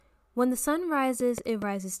When the sun rises, it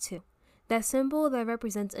rises too. That symbol that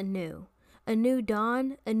represents a new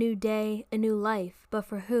dawn, a new day, a new life. But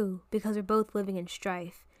for who? Because we're both living in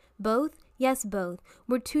strife. Both? Yes, both.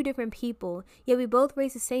 We're two different people, yet we both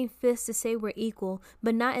raise the same fist to say we're equal,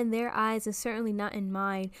 but not in their eyes and certainly not in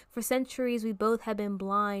mine. For centuries we both have been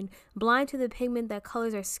blind to the pigment that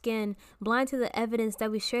colors our skin, blind to the evidence that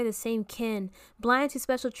we share the same kin, blind to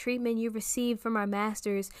special treatment you received from our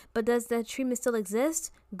masters. But does that treatment still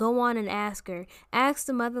exist? Go on and ask her. Ask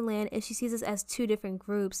the motherland if she sees us as two different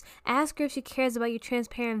groups. Ask her if she cares about your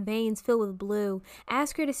transparent veins filled with blue.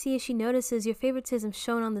 Ask her to see if she notices your favoritism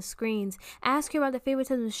shown on the screens. Ask her about the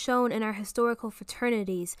favoritism shown in our historical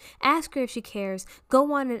fraternities. Ask her if she cares.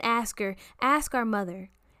 Go on and ask her. Ask our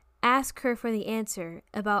mother. Ask her for the answer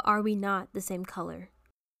about are we not the same color.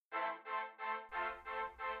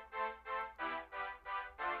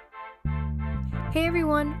 Hey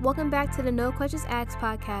everyone, welcome back to the No Questions Asked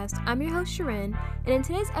podcast. I'm your host Sharon, and in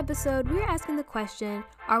today's episode, we are asking the question,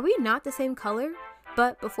 are we not the same color?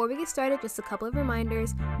 But before we get started, just a couple of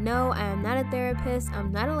reminders. No, I am not a therapist,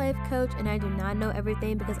 I'm not a life coach, and I do not know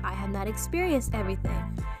everything because I have not experienced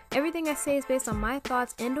everything. Everything I say is based on my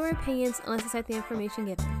thoughts and or opinions unless I cite the information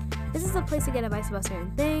given. This is a place to get advice about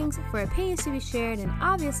certain things, for opinions to be shared, and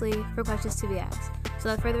obviously for questions to be asked. So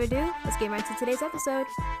without further ado, let's get right into today's episode.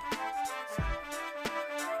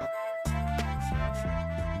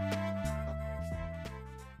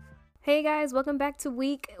 Hey guys, welcome back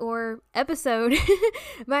to episode,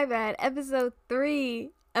 my bad, episode 3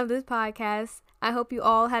 of this podcast. I hope you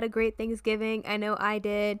all had a great Thanksgiving. I know I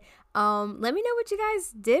did. Let me know what you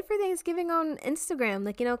guys did for Thanksgiving on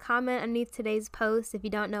Instagram. Comment underneath today's post. If you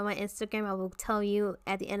don't know my Instagram, I will tell you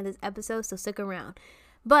at the end of this episode, so stick around.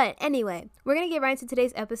 But anyway, we're going to get right into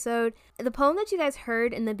today's episode. The poem that you guys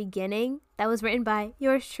heard in the beginning, that was written by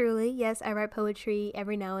yours truly. Yes, I write poetry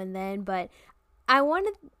every now and then, but I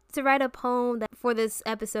wanted to write a poem for this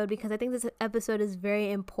episode because I think this episode is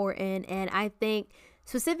very important, and I think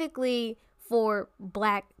specifically for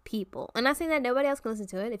Black people. I'm not saying that nobody else can listen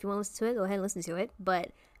to it. If you want to listen to it, go ahead and listen to it,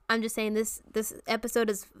 but I'm just saying this episode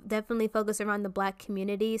is definitely focused around the Black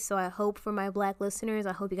community, so I hope for my Black listeners,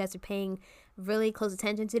 I hope you guys are paying really close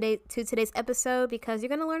attention to today's episode because you're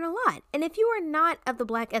going to learn a lot. And if you are not of the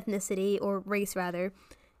Black ethnicity, or race rather,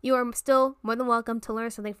 you are still more than welcome to learn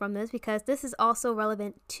something from this because this is also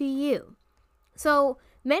relevant to you. So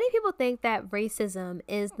many people think that racism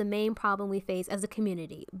is the main problem we face as a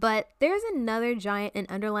community, but there's another giant and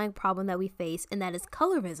underlying problem that we face, and that is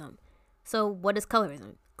colorism. So what is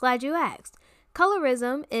colorism? Glad you asked.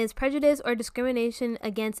 Colorism is prejudice or discrimination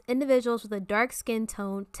against individuals with a dark skin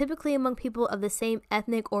tone, typically among people of the same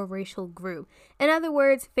ethnic or racial group. In other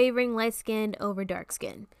words, favoring light-skinned over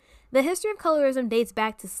dark-skinned. The history of colorism dates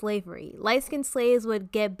back to slavery. Light-skinned slaves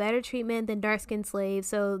would get better treatment than dark-skinned slaves,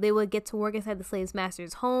 so they would get to work inside the slave's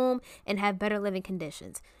master's home and have better living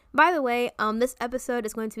conditions. By the way, this episode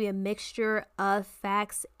is going to be a mixture of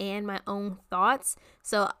facts and my own thoughts.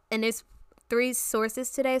 And there's 3 sources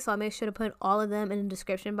today, so I'll make sure to put all of them in the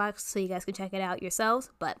description box so you guys can check it out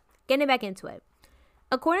yourselves. But getting back into it.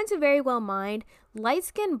 According to Very Well Mind,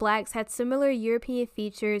 light-skinned Blacks had similar European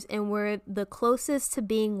features and were the closest to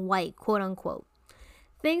being white, quote unquote.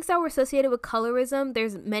 Things that were associated with colorism,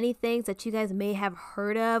 there's many things that you guys may have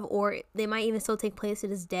heard of, or they might even still take place to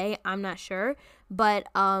this day, I'm not sure. But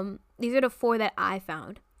these are the 4 that I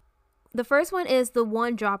found. The first one is the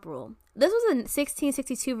one-drop rule. This was a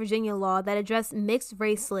 1662 Virginia law that addressed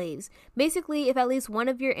mixed-race slaves. Basically, if at least one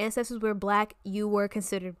of your ancestors were Black, you were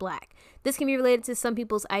considered Black. This can be related to some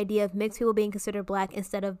people's idea of mixed people being considered Black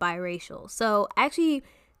instead of biracial. So actually,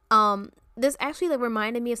 this actually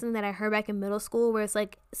reminded me of something that I heard back in middle school, where it's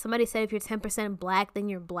like somebody said if you're 10% Black, then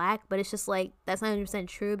you're Black, but it's just like that's not 100%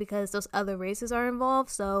 true because those other races are involved.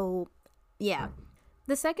 So yeah.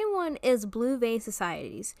 The second one is blue vein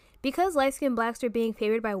societies. Because light-skinned Blacks were being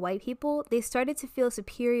favored by white people, they started to feel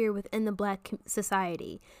superior within the Black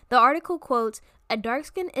society. The article quotes, "A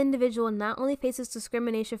dark-skinned individual not only faces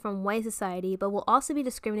discrimination from white society, but will also be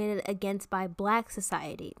discriminated against by Black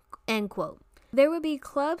society," end quote. There would be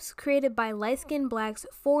clubs created by light-skinned Blacks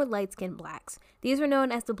for light-skinned Blacks. These were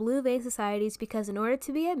known as the blue vein societies because in order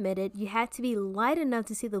to be admitted, you had to be light enough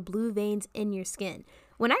to see the blue veins in your skin.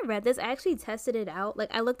 When I read this, I actually tested it out.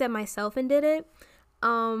 I looked at myself and did it.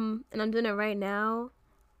 And I'm doing it right now.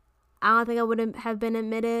 I don't think I would have been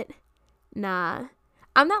admitted. Nah.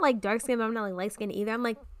 I'm not dark skin, but I'm not light skin either. I'm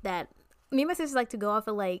like that. Me and my sisters like to go off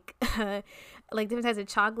of different types of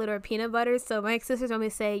chocolate or peanut butter. So my sisters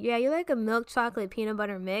always say, yeah, you're like a milk chocolate peanut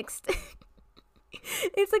butter mixed.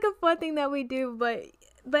 It's a fun thing that we do, but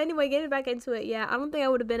But anyway, getting back into it, yeah, I don't think I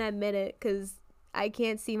would have been admitted because I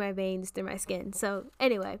can't see my veins through my skin. So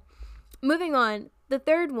anyway, moving on. The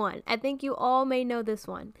third one, I think you all may know this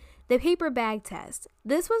one. The paper bag test.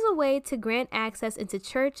 This was a way to grant access into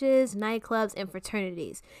churches, nightclubs, and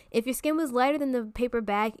fraternities. If your skin was lighter than the paper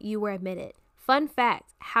bag, you were admitted. Fun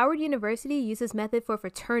fact, Howard University used this method for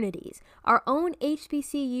fraternities. Our own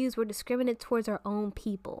HBCUs were discriminated towards our own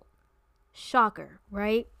people. Shocker,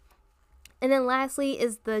 right? And then lastly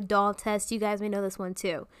is the doll test. You guys may know this one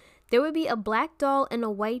too. There would be a black doll and a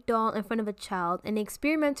white doll in front of a child, and the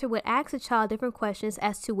experimenter would ask the child different questions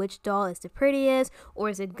as to which doll is the prettiest or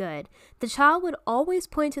is it good. The child would always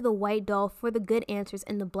point to the white doll for the good answers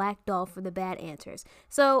and the black doll for the bad answers.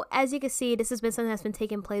 So as you can see, this has been something that's been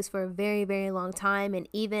taking place for a very, very long time, and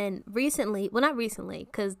even recently, well, not recently,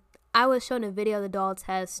 because I was shown a video of the doll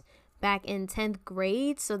test back in 10th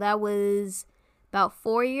grade, so that was about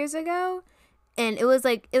 4 years ago. And it was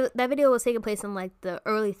like, that video was taking place in like the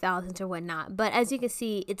early thousands or whatnot. But as you can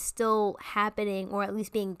see, it's still happening, or at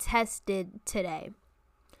least being tested today.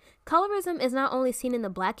 Colorism is not only seen in the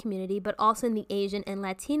Black community, but also in the Asian and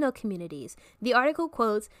Latino communities. The article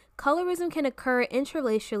quotes, colorism can occur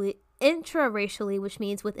intraracially, which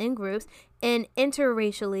means within groups, and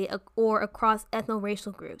interracially or across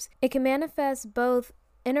ethno-racial groups. It can manifest both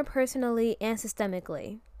interpersonally and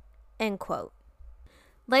systemically, end quote.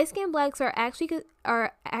 Light-skinned blacks are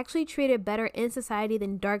actually treated better in society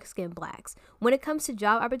than dark-skinned blacks. When it comes to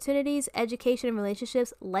job opportunities, education, and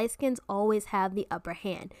relationships, light-skins always have the upper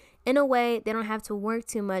hand. In a way, they don't have to work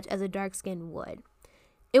too much as a dark-skinned would.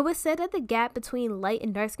 It was said that the gap between light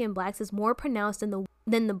and dark-skinned blacks is more pronounced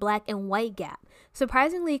than the black and white gap.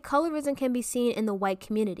 Surprisingly, colorism can be seen in the white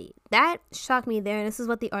community. That shocked me there, and this is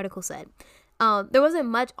what the article said. There wasn't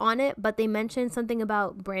much on it, but they mentioned something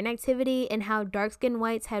about brain activity and how dark-skinned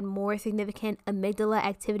whites had more significant amygdala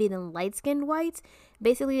activity than light-skinned whites.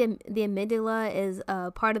 Basically, the amygdala is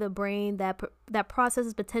a part of the brain that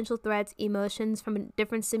processes potential threats, emotions from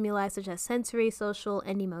different stimuli such as sensory, social,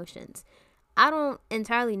 and emotions. I don't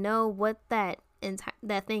entirely know what that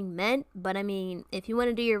thing meant, but I mean, if you want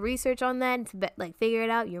to do your research on that and figure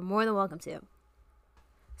it out, you're more than welcome to.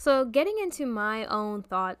 So getting into my own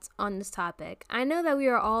thoughts on this topic, I know that we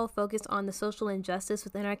are all focused on the social injustice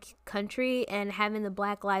within our country and having the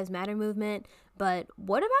Black Lives Matter movement, but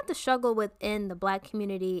what about the struggle within the Black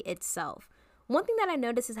community itself? One thing that I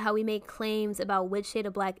noticed is how we make claims about which shade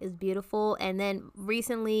of black is beautiful, and then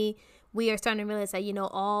recently we are starting to realize that,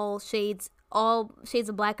 all shades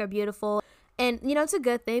of black are beautiful. And, it's a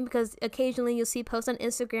good thing because occasionally you'll see posts on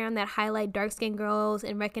Instagram that highlight dark-skinned girls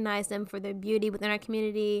and recognize them for their beauty within our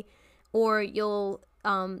community. Or you'll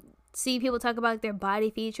see people talk about their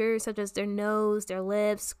body features, such as their nose, their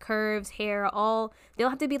lips, curves, hair, they all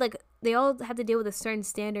have to deal with a certain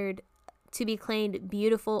standard to be claimed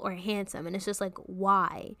beautiful or handsome. And it's just like,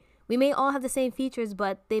 why? We may all have the same features,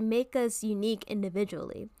 but they make us unique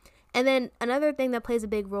individually. And then another thing that plays a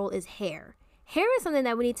big role is hair. Hair is something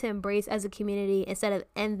that we need to embrace as a community instead of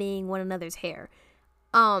envying one another's hair.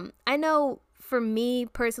 I know for me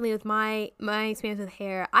personally, with my experience with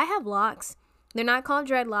hair, I have locks. They're not called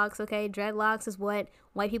dreadlocks, okay? Dreadlocks is what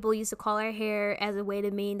white people used to call our hair as a way to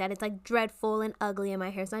mean that it's like dreadful and ugly, and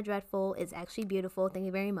my hair's not dreadful. It's actually beautiful. Thank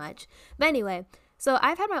you very much. But anyway, so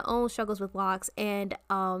I've had my own struggles with locks, and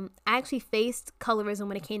I actually faced colorism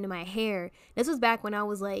when it came to my hair. This was back when I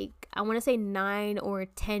was like, I want to say 9 or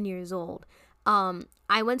 10 years old.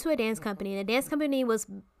 I went to a dance company, and the dance company was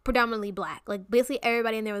predominantly black. Like, basically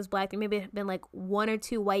everybody in there was black. There maybe had been like 1 or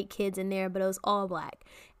 2 white kids in there, but it was all black.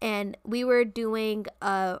 And we were doing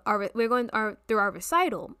through our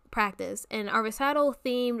recital practice, and our recital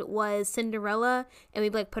theme was Cinderella, and we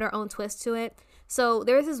put our own twist to it. So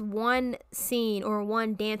there was this one scene or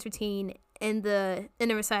one dance routine in the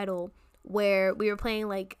recital where we were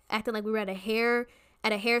playing acting like we were at a hair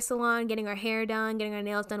salon, getting our hair done, getting our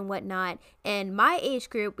nails done and whatnot. And my age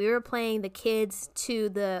group, we were playing the kids to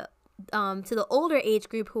the older age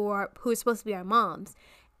group who are supposed to be our moms.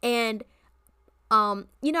 And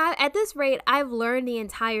at this rate, I've learned the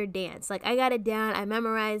entire dance. Like, I got it down, I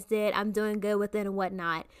memorized it, I'm doing good with it and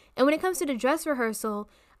whatnot. And when it comes to the dress rehearsal,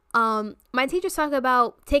 my teachers talk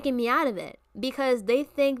about taking me out of it because they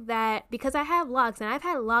think that because I have locks, and I've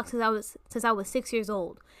had locks since I was 6 years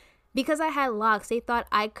old. Because I had locks, they thought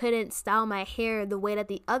I couldn't style my hair the way that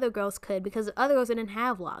the other girls could, because the other girls didn't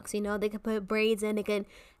have locks. They could put braids in, they could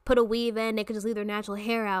put a weave in, they could just leave their natural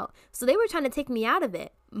hair out. So they were trying to take me out of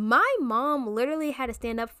it. My mom literally had to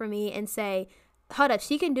stand up for me and say, hold up,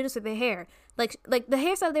 she can do this with her hair. like the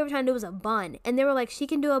hairstyle they were trying to do was a bun, and they were like, she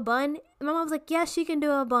can do a bun. And my mom was like, yes, she can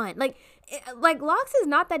do a bun. Like locks is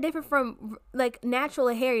not that different from like natural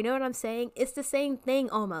hair. You know what I'm saying? It's the same thing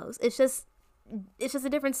almost. It's just a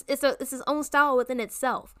difference. It's its own style within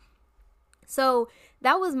itself. So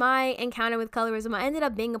that was my encounter with colorism. I ended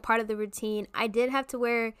up being a part of the routine. I did have to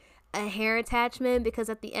wear a hair attachment because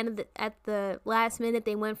at the last minute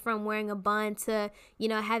they went from wearing a bun to, you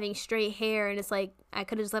know, having straight hair, and it's like I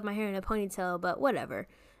could have just left my hair in a ponytail, but whatever.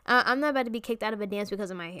 I'm not about to be kicked out of a dance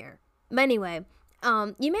because of my hair. But anyway,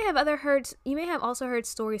 you may have also heard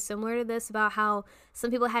stories similar to this about how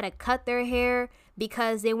some people had to cut their hair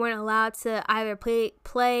because they weren't allowed to either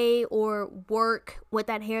play or work with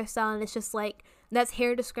that hairstyle, and it's just like that's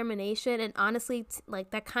hair discrimination. And honestly,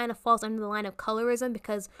 like that kind of falls under the line of colorism,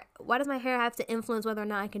 because why does my hair have to influence whether or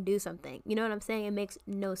not I can do something? You know what I'm saying? It makes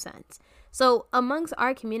no sense. So amongst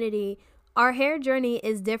our community, our hair journey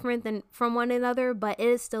is different from one another, but it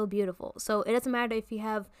is still beautiful. So it doesn't matter if you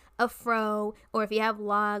have a fro or if you have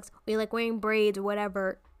locks or you like wearing braids or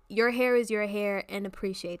whatever. Your hair is your hair, and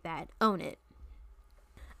appreciate that. Own it.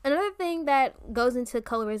 Another thing that goes into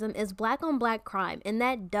colorism is black on black crime, and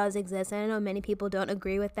that does exist. And I know many people don't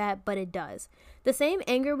agree with that, but it does. The same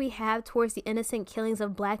anger we have towards the innocent killings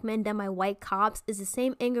of black men done by white cops is the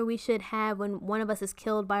same anger we should have when one of us is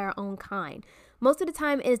killed by our own kind. Most of the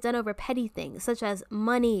time it is done over petty things such as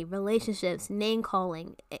money, relationships, name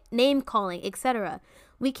calling, etc.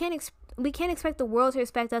 We can't expect the world to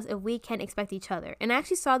respect us if we can't expect each other. And I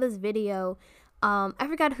actually saw this video. I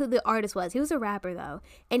forgot who the artist was. He was a rapper though,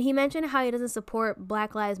 and he mentioned how he doesn't support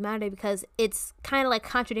Black Lives Matter because it's kind of like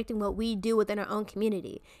contradicting what we do within our own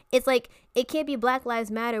community. It's like it can't be Black Lives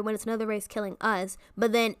Matter when it's another race killing us,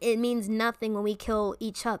 but then it means nothing when we kill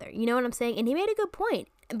each other. You know what I'm saying? And he made a good point.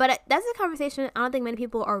 But that's a conversation I don't think many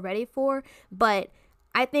people are ready for, but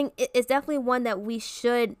I think it's definitely one that we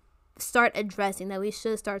should start addressing, that we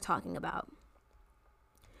should start talking about.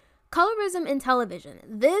 Colorism in television.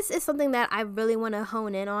 This is something that I really want to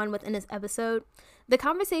hone in on within this episode. The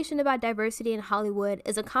conversation about diversity in Hollywood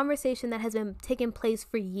is a conversation that has been taking place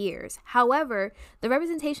for years. However, the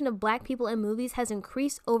representation of black people in movies has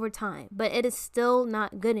increased over time, but it is still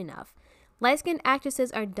not good enough. Light-skinned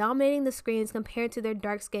actresses are dominating the screens compared to their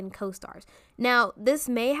dark-skinned co-stars. Now, this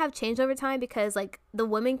may have changed over time because, like, The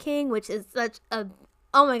Woman King, which is such a...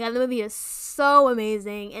 Oh my god, the movie is so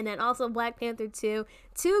amazing. And then also Black Panther 2.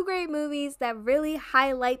 Two great movies that really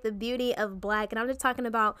highlight the beauty of black. And I'm just talking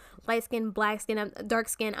about light skin, black skin, dark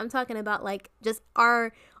skin. I'm talking about like just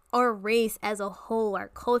our race as a whole, our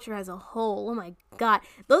culture as a whole. Oh my god.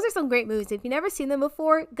 Those are some great movies. If you've never seen them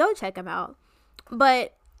before, go check them out.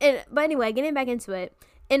 But anyway, getting back into it.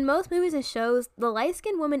 In most movies and shows, the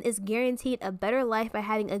light-skinned woman is guaranteed a better life by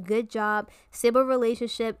having a good job, stable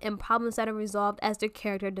relationship, and problems that are resolved as their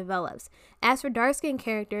character develops. As for dark-skinned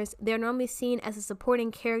characters, they're normally seen as a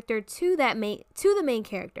supporting character to the main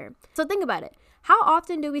character. So think about it. How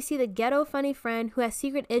often do we see the ghetto funny friend who has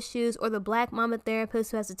secret issues or the black mama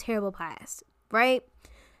therapist who has a terrible past, right?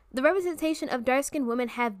 The representation of dark-skinned women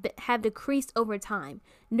have decreased over time.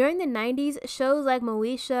 During the 90s, shows like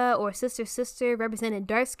Moesha or Sister Sister represented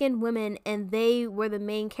dark-skinned women and they were the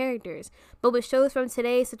main characters. But with shows from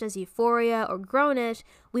today, such as Euphoria or Grownish,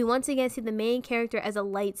 we once again see the main character as a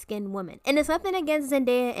light-skinned woman. And it's nothing against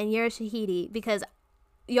Zendaya and Yara Shahidi,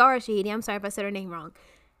 I'm sorry if I said her name wrong.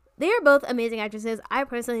 They are both amazing actresses. I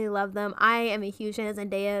personally love them. I am a huge fan of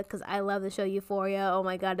Zendaya because I love the show Euphoria. Oh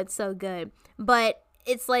my god, it's so good. But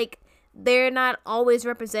it's like they're not always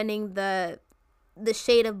representing the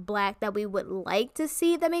shade of black that we would like to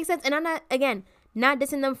see, if that makes sense. And I'm not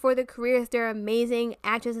dissing them for their careers. They're amazing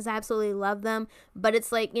actresses. I absolutely love them. But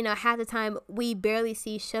it's like, you know, half the time we barely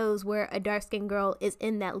see shows where a dark-skinned girl is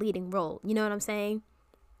in that leading role. You know what I'm saying?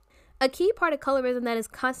 A key part of colorism that is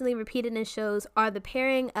constantly repeated in shows are the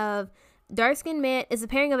pairing of a dark-skinned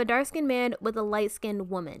man with a light-skinned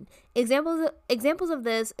woman. Examples of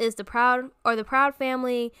this is the Proud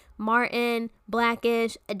Family, Martin,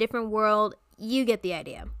 Blackish, A Different World. You get the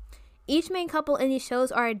idea. Each main couple in these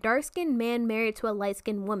shows are a dark-skinned man married to a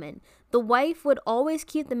light-skinned woman. The wife would always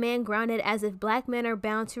keep the man grounded as if black men are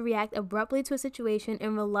bound to react abruptly to a situation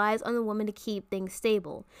and relies on the woman to keep things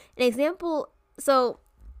stable. An example, so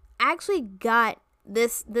I actually got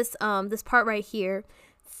this part right here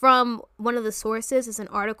from one of the sources. It's an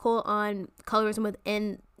article on colorism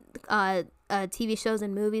within TV shows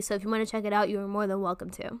and movies. So if you want to check it out, you are more than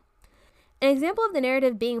welcome to. An example of the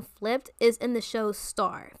narrative being flipped is in the show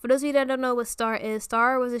Star. For those of you that don't know what Star is,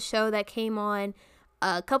 Star was a show that came on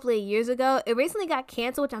a couple of years ago. It recently got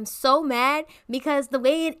canceled, which I'm so mad because the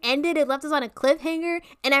way it ended, it left us on a cliffhanger,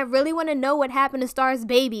 and I really want to know what happened to Star's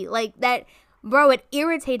baby. Like that, bro, it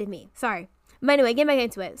irritated me. Sorry. But anyway, get back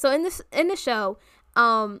into it. So in the show,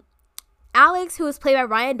 Alex, who is played by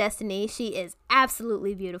Ryan Destiny, she is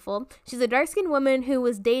absolutely beautiful. She's a dark-skinned woman who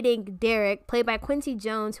was dating Derek, played by Quincy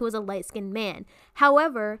Jones, who was a light-skinned man.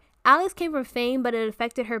 However, Alex came from fame, but it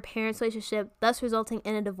affected her parents' relationship, thus resulting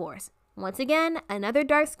in a divorce. Once again, another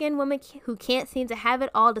dark-skinned woman who can't seem to have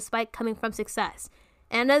it all despite coming from success.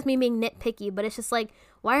 And that's me being nitpicky, but it's just like,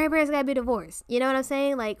 why are her parents gotta be divorced? You know what I'm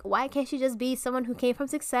saying? Like, why can't she just be someone who came from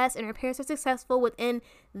success and her parents are successful within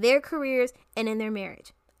their careers and in their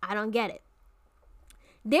marriage? I don't get it.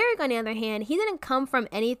 Derek, on the other hand, he didn't come from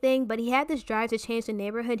anything, but he had this drive to change the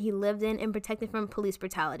neighborhood he lived in and protect it from police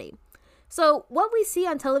brutality. So what we see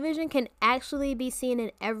on television can actually be seen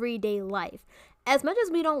in everyday life. As much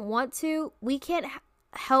as we don't want to, we can't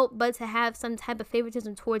help but to have some type of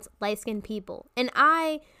favoritism towards light-skinned people. And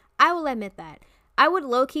I will admit that. I would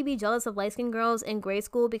low-key be jealous of light-skinned girls in grade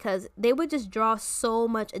school because they would just draw so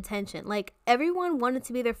much attention. Like, everyone wanted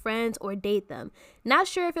to be their friends or date them. Not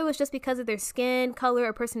sure if it was just because of their skin, color,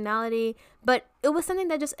 or personality, but it was something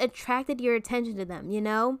that just attracted your attention to them, you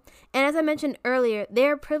know? And as I mentioned earlier,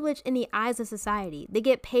 they're privileged in the eyes of society. They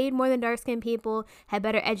get paid more than dark-skinned people, have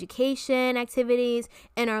better education, activities,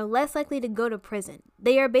 and are less likely to go to prison.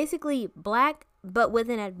 They are basically black, but with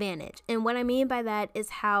an advantage. And what I mean by that is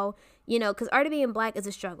how, you know, because already being black is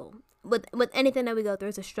a struggle. With anything that we go through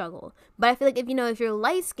is a struggle. But I feel like if you're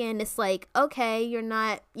light skinned, it's like, okay, you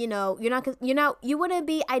wouldn't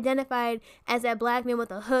be identified as that black man with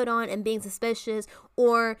a hood on and being suspicious,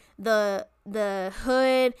 or the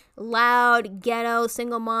hood, loud, ghetto,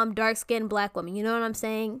 single mom, dark skinned black woman. You know what I'm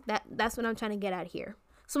saying? That's what I'm trying to get at here.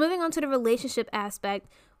 So moving on to the relationship aspect,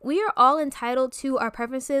 we are all entitled to our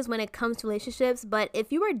preferences when it comes to relationships, but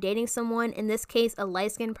if you are dating someone, in this case a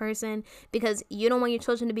light-skinned person, because you don't want your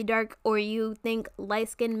children to be dark, or you think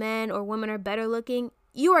light-skinned men or women are better looking,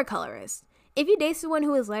 you are colorist. If you date someone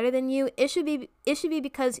who is lighter than you, it should be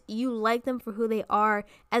because you like them for who they are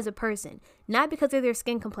as a person, not because of their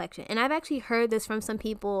skin complexion. And I've actually heard this from some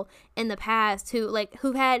people in the past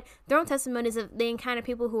who've had their own testimonies of they encounter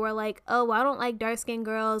people who are like, oh, well, I don't like dark skinned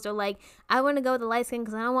girls, or like, I want to go with the light skin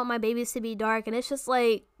because I don't want my babies to be dark. And it's just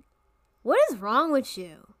like, what is wrong with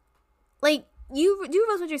you? Like, you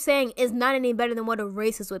realize what you're saying is not any better than what a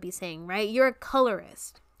racist would be saying, right? You're a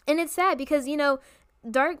colorist. And it's sad because, you know,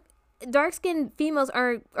 dark-skinned females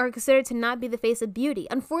are considered to not be the face of beauty,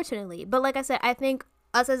 unfortunately. But like I said, I think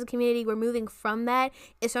us as a community, we're moving from that.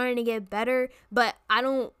 It's starting to get better, but I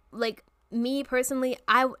don't, like, me personally,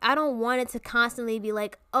 I don't want it to constantly be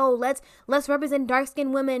like, oh, let's represent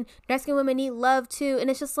dark-skinned women. Dark-skinned women need love too. And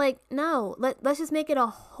it's just like, no, let's just make it a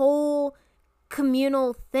whole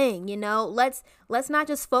communal thing, you know? Let's not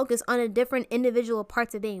just focus on the different individual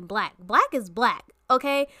parts of being black. Black is black,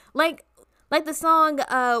 okay? Like the song,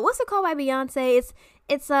 what's it called by Beyonce?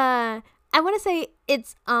 It's I want to say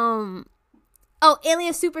it's Alien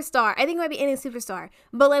Superstar. I think it might be Alien Superstar.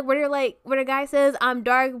 But like where the guy says, I'm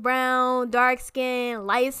dark brown, dark skin,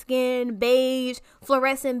 light skin, beige,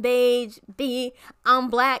 fluorescent beige, I'm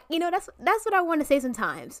black. You know, that's what I want to say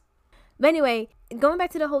sometimes. But anyway, going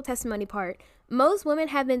back to the whole testimony part, most women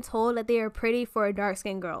have been told that they are pretty for a dark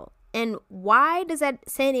skinned girl. And why does that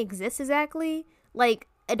saying exist exactly? Like,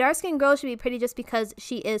 a dark-skinned girl should be pretty just because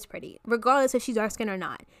she is pretty, regardless if she's dark-skinned or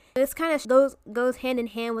not. This kind of goes hand in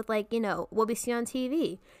hand with, like, you know, what we see on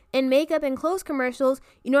TV. In makeup and clothes commercials,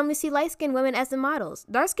 you normally see light-skinned women as the models.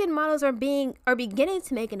 Dark-skinned models are beginning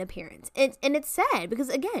to make an appearance. And it's sad because,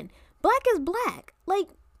 again, black is black. Like,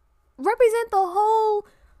 represent the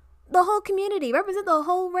whole community. Represent the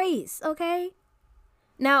whole race, okay?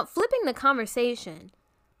 Now, flipping the conversation,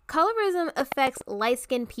 colorism affects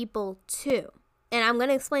light-skinned people, too. And I'm going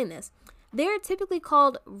to explain this. They are typically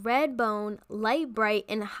called red bone, light bright,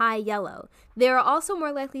 and high yellow. They are also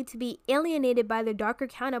more likely to be alienated by their darker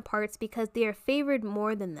counterparts because they are favored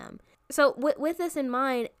more than them. So with this in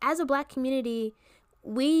mind, as a black community,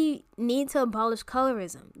 we need to abolish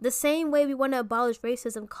colorism. The same way we want to abolish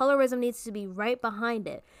racism, colorism needs to be right behind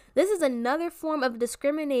it. This is another form of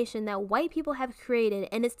discrimination that white people have created,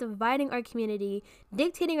 and it's dividing our community,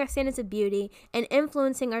 dictating our standards of beauty, and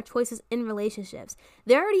influencing our choices in relationships.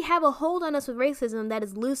 They already have a hold on us with racism that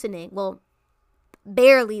is loosening. Well,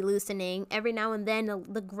 barely loosening. Every now and then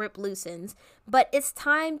the grip loosens. But it's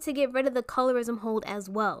time to get rid of the colorism hold as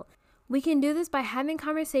well. We can do this by having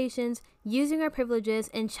conversations, using our privileges,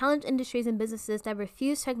 and challenge industries and businesses that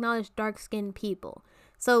refuse to acknowledge dark-skinned people.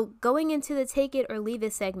 So going into the take it or leave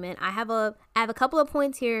it segment, I have a couple of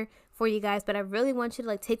points here for you guys, but I really want you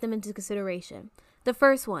to take them into consideration. The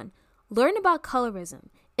first one, learn about colorism.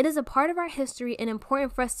 It is a part of our history and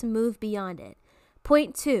important for us to move beyond it.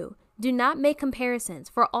 Point 2, do not make comparisons,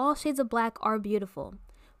 for all shades of black are beautiful.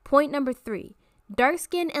 Point number 3,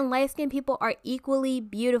 dark-skinned and light-skinned people are equally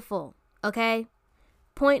beautiful, okay?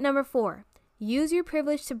 Point number 4, use your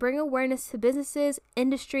privilege to bring awareness to businesses,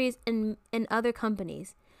 industries, and other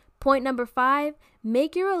companies. Point number 5,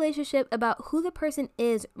 make your relationship about who the person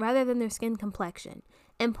is rather than their skin complexion.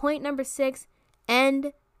 And point number 6,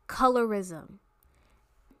 end colorism.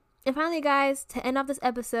 And finally, guys, to end off this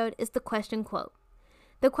episode is the question quote.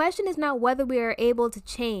 The question is not whether we are able to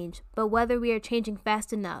change, but whether we are changing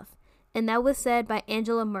fast enough. And that was said by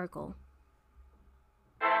Angela Merkel.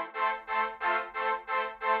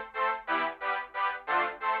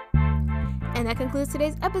 And that concludes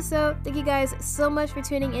today's episode. Thank you guys so much for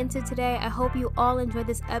tuning into today. I hope you all enjoyed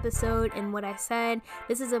this episode and what I said.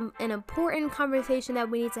 This is an important conversation that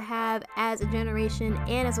we need to have as a generation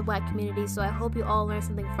and as a black community. So I hope you all learned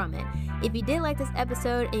something from it. If you did like this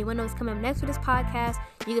episode and you want to know what's coming up next for this podcast,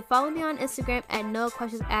 you can follow me on Instagram at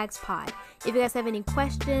NoQuestionsAskPod. If you guys have any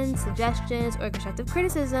questions, suggestions, or constructive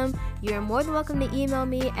criticism, you are more than welcome to email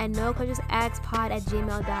me at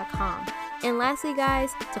noquestionsaskpod@gmail.com. And lastly,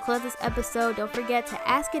 guys, to close this episode, don't forget to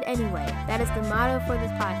ask it anyway. That is the motto for this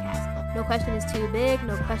podcast. No question is too big,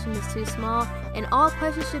 no question is too small, and all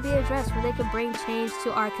questions should be addressed where they could bring change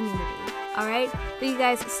to our community. All right? Thank you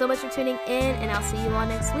guys so much for tuning in, and I'll see you all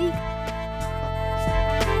next week.